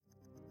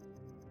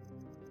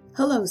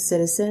Hello,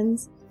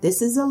 citizens.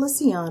 This is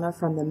Alyciana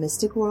from the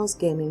Mystic Worlds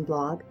Gaming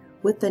blog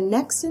with the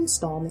next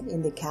installment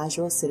in the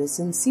Casual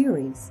Citizen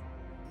series.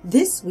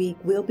 This week,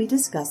 we'll be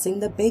discussing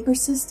the Baker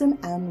system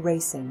and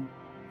racing.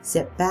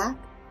 Sit back,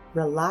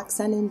 relax,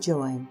 and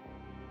enjoy.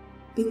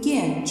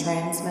 Begin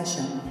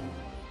transmission.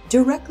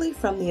 Directly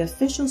from the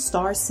official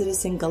Star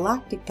Citizen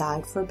Galactic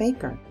Guide for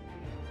Baker.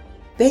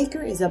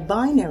 Baker is a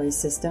binary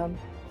system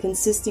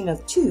consisting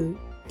of two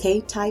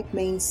K-type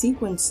main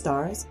sequence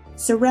stars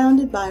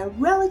surrounded by a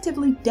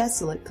relatively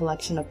desolate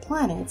collection of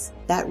planets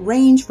that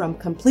range from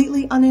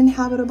completely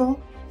uninhabitable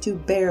to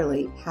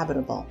barely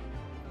habitable.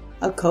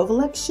 A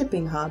Kovalex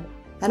shipping hub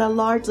and a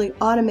largely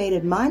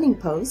automated mining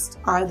post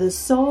are the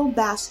sole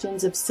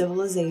bastions of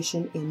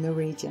civilization in the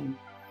region.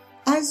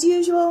 As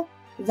usual,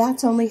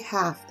 that's only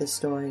half the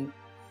story.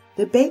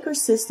 The Baker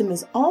system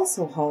is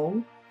also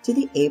home to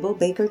the Able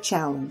Baker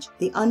Challenge,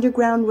 the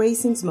underground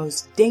racing's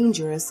most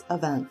dangerous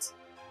event.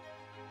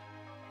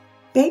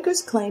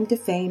 Baker's claim to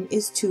fame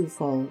is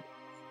twofold.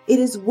 It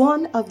is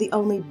one of the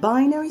only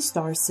binary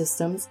star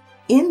systems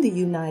in the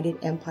United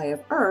Empire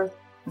of Earth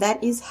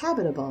that is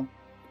habitable,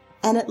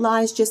 and it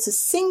lies just a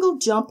single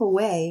jump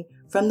away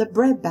from the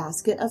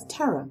breadbasket of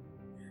Terra.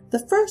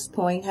 The first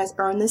point has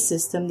earned the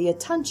system the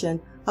attention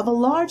of a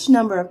large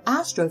number of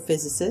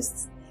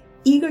astrophysicists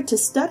eager to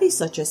study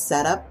such a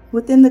setup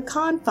within the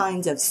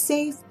confines of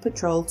safe,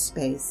 patrolled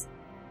space.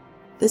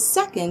 The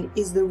second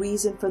is the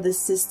reason for the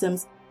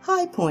system's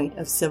high point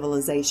of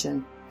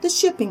civilization, the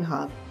shipping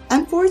hub,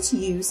 and for its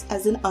use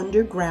as an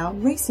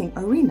underground racing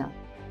arena.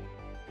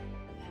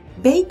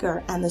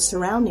 Baker and the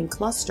surrounding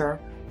cluster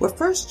were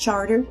first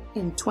chartered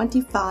in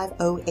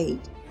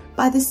 2508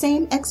 by the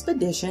same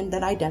expedition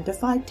that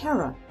identified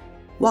Terra.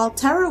 While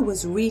Terra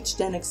was reached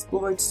and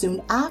explored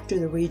soon after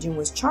the region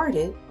was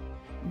charted,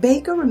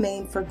 Baker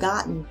remained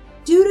forgotten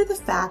due to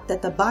the fact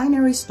that the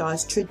binary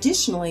stars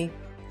traditionally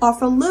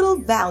offer little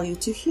value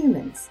to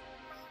humans.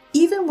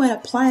 Even when a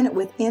planet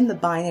within the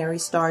binary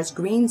star's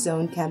green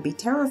zone can be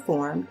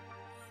terraformed,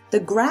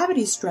 the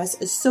gravity stress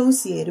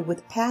associated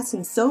with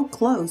passing so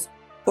close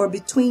or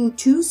between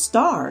two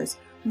stars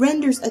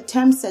renders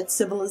attempts at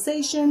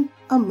civilization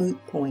a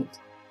moot point.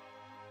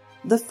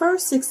 The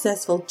first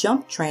successful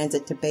jump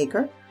transit to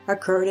Baker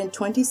occurred in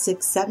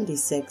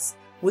 2676,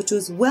 which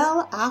was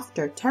well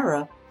after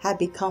Terra had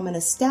become an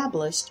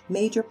established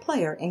major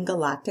player in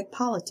galactic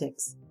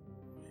politics.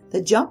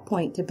 The jump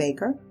point to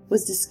Baker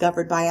was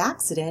discovered by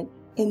accident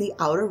in the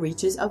outer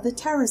reaches of the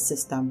Terra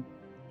system,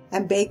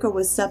 and Baker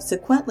was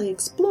subsequently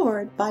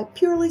explored by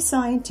purely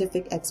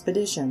scientific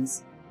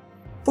expeditions.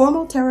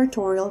 Formal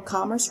territorial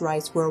commerce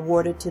rights were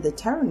awarded to the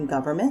Terran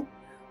government,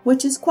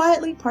 which has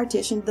quietly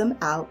partitioned them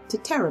out to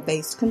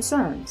Terra-based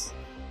concerns.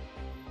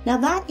 Now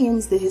that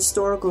ends the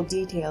historical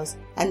details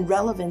and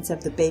relevance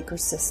of the Baker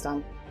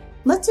system.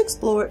 Let's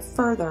explore it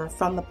further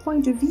from the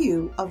point of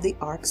view of the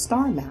ARC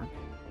star map.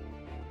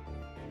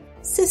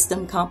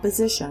 System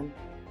composition.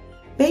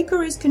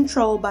 Baker is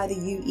controlled by the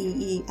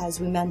UEE as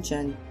we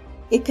mentioned.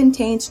 It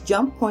contains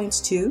jump points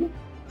to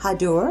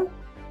Hadur,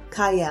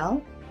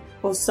 Kyle,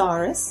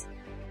 Osiris,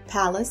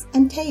 Pallas,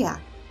 and Tayak.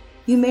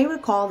 You may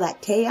recall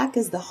that Tayak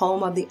is the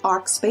home of the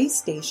ARC space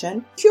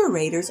station,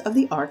 curators of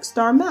the ARC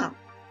star map.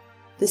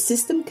 The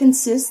system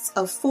consists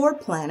of 4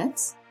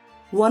 planets.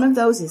 One of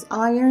those is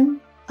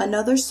iron,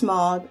 another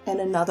smog, and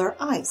another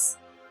ice.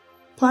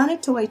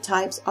 Planetoid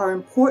types are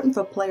important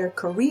for player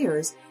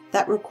careers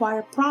that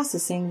require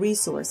processing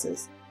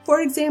resources.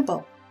 For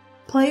example,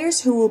 players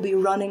who will be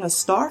running a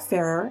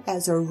Starfarer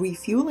as a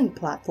refueling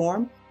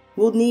platform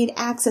will need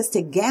access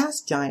to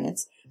gas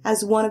giants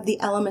as one of the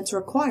elements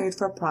required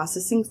for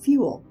processing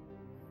fuel.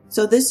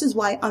 So this is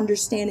why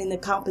understanding the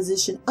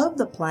composition of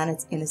the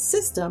planets in a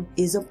system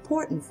is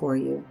important for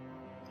you.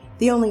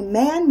 The only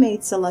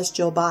man-made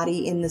celestial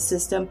body in the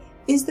system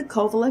is the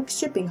Kovalex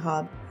shipping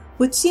hub,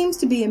 which seems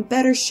to be in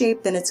better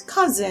shape than its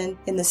cousin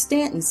in the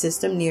Stanton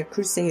system near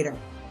Crusader.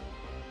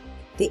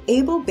 The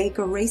Able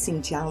Baker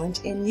Racing Challenge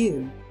in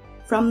You,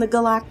 from the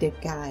Galactic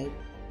Guide.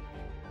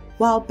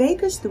 While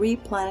Baker's 3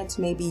 planets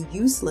may be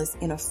useless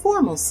in a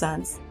formal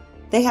sense,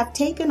 they have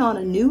taken on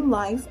a new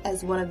life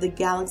as one of the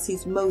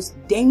galaxy's most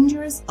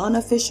dangerous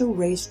unofficial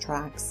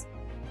racetracks.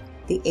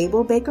 The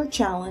Able Baker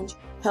Challenge,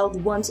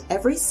 held once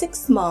every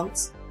 6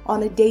 months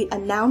on a date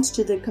announced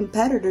to the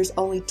competitors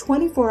only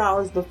 24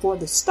 hours before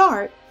the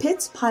start,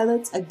 pits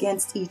pilots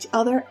against each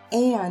other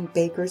and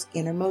Baker's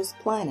innermost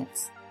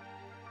planets.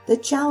 The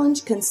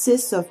challenge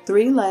consists of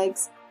 3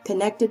 legs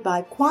connected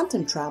by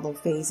quantum travel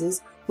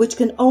phases, which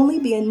can only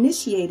be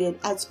initiated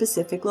at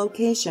specific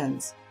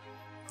locations.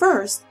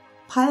 First,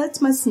 pilots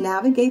must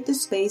navigate the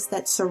space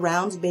that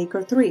surrounds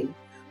Baker 3,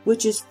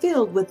 which is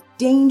filled with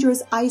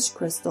dangerous ice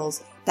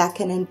crystals that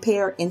can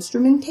impair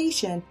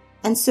instrumentation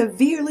and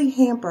severely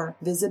hamper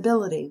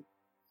visibility.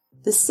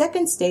 The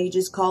second stage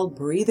is called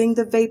Breathing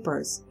the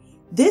Vapors.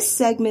 This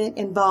segment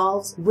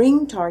involves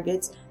ring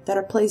targets that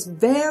are placed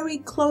very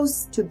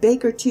close to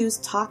Baker 2's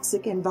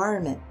toxic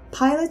environment.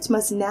 Pilots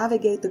must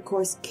navigate the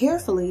course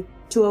carefully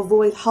to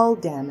avoid hull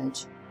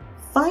damage.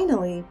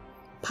 Finally,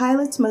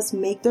 pilots must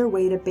make their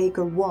way to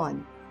Baker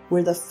 1,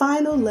 where the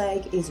final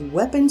leg is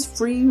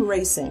weapons-free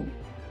racing.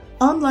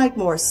 Unlike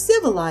more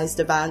civilized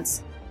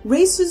events,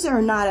 racers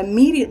are not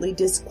immediately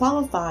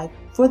disqualified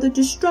for the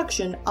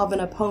destruction of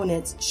an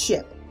opponent's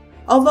ship,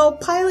 although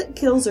pilot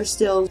kills are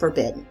still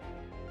forbidden.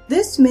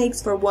 This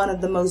makes for one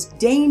of the most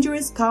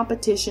dangerous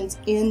competitions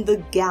in the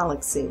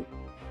galaxy.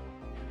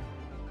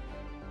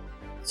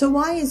 So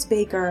why is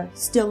Baker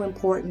still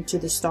important to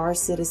the Star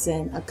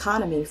Citizen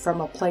economy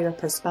from a player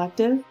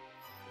perspective?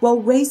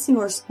 Well, racing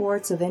or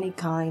sports of any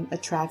kind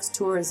attracts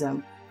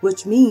tourism,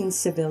 which means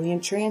civilian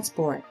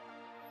transport.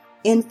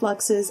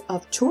 Influxes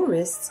of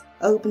tourists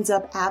opens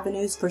up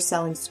avenues for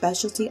selling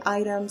specialty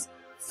items,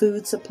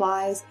 food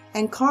supplies,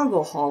 and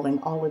cargo hauling,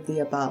 all of the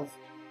above.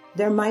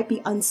 There might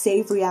be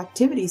unsavory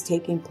activities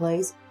taking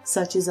place,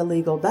 such as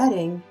illegal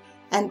betting,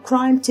 and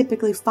crime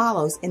typically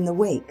follows in the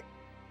wake.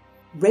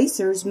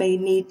 Racers may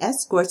need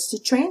escorts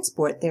to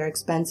transport their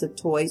expensive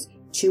toys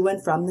to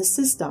and from the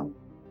system.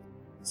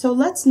 So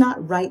let's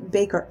not write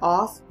Baker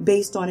off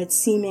based on its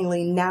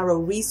seemingly narrow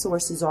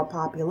resources or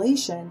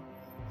population.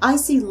 I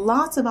see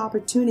lots of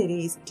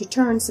opportunities to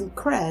turn some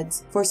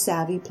creds for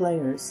savvy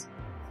players.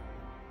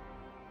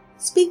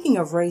 Speaking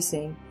of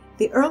racing,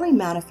 the early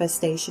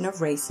manifestation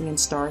of racing in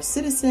Star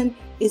Citizen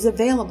is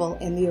available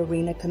in the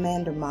Arena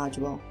Commander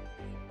module.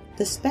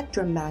 The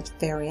Spectrum Match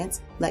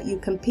variants let you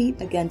compete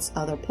against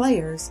other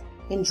players.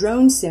 In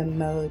Drone Sim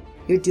mode,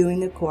 you're doing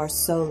the course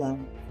solo.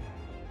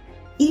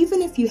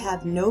 Even if you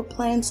have no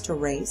plans to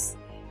race,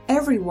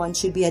 everyone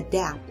should be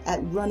adept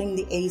at running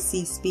the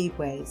AC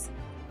speedways.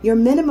 Your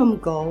minimum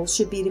goal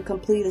should be to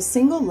complete a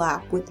single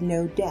lap with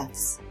no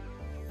deaths.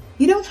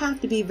 You don't have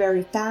to be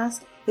very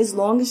fast as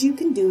long as you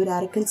can do it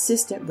at a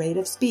consistent rate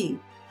of speed.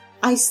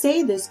 I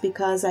say this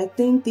because I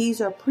think these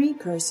are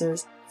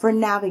precursors for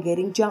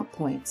navigating jump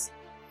points.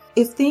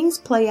 If things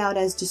play out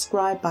as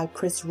described by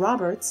Chris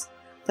Roberts,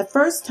 the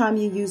first time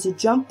you use a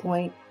jump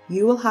point,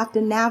 you will have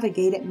to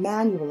navigate it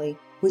manually,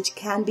 which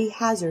can be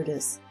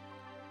hazardous.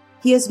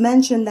 He has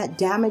mentioned that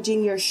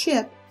damaging your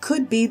ship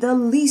could be the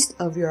least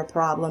of your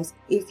problems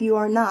if you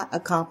are not a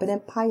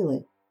competent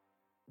pilot.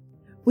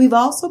 We've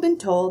also been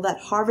told that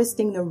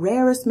harvesting the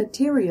rarest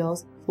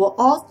materials will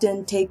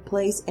often take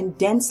place in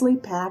densely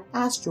packed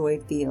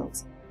asteroid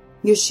fields.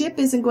 Your ship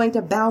isn't going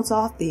to bounce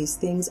off these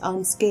things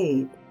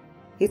unscathed.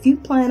 If you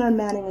plan on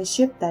manning a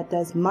ship that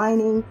does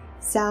mining,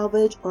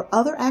 salvage, or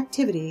other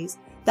activities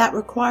that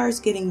requires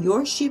getting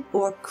your ship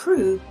or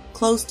crew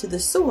close to the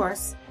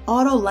source,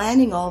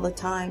 auto-landing all the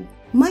time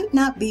might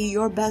not be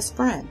your best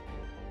friend.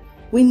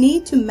 We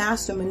need to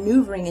master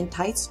maneuvering in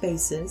tight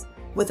spaces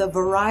with a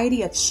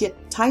variety of ship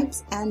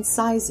types and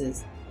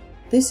sizes.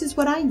 This is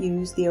what I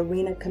use the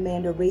Arena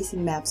Commander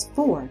racing maps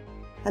for,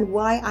 and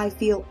why I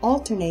feel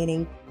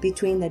alternating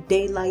between the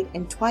daylight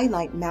and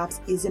twilight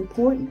maps is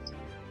important.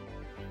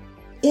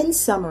 In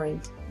summary,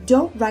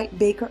 don't write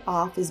Baker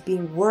off as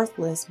being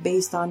worthless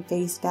based on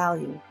face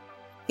value.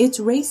 Its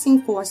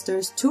racing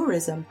fosters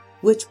tourism,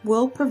 which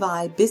will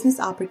provide business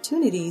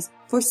opportunities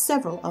for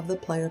several of the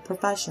player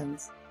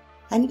professions.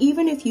 And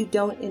even if you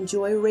don't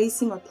enjoy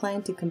racing or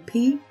plan to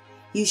compete,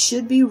 you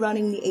should be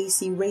running the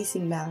AC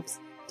racing maps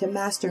to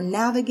master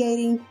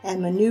navigating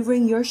and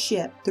maneuvering your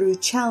ship through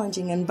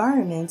challenging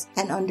environments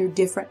and under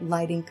different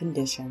lighting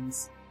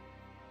conditions.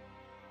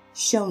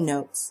 Show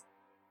notes.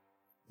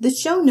 The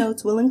show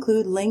notes will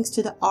include links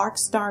to the ARC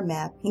star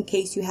map in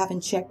case you haven't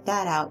checked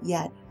that out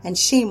yet, and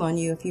shame on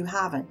you if you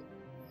haven't.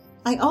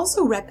 I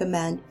also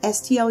recommend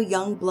STL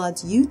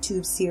Youngblood's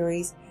YouTube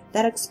series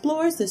that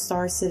explores the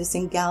Star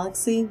Citizen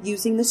galaxy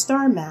using the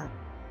star map.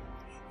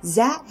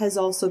 Zat has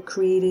also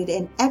created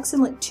an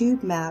excellent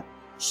tube map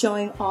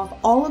showing off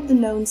all of the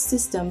known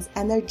systems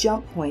and their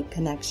jump point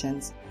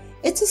connections.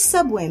 It's a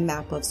subway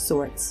map of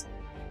sorts.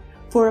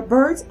 For a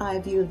bird's eye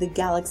view of the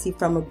galaxy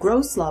from a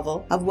gross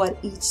level of what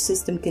each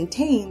system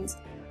contains,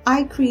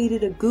 I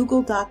created a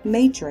Google Doc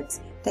matrix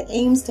that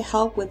aims to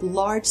help with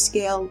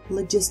large-scale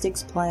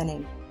logistics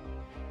planning.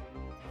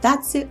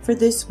 That's it for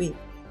this week.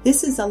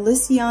 This is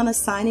Alyciana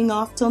signing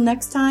off till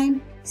next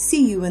time.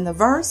 See you in the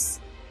verse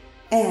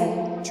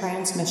and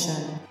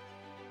transmission.